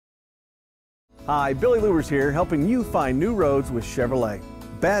Hi, Billy Lubbers here, helping you find new roads with Chevrolet.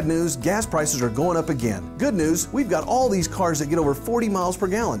 Bad news, gas prices are going up again. Good news, we've got all these cars that get over 40 miles per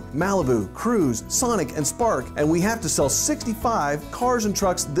gallon. Malibu, Cruze, Sonic, and Spark, and we have to sell 65 cars and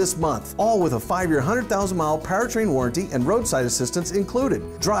trucks this month, all with a 5-year, 100,000-mile powertrain warranty and roadside assistance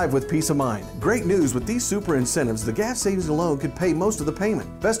included. Drive with peace of mind. Great news, with these super incentives, the gas savings alone could pay most of the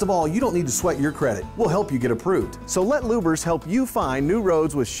payment. Best of all, you don't need to sweat your credit. We'll help you get approved. So let Lubbers help you find new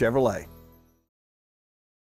roads with Chevrolet.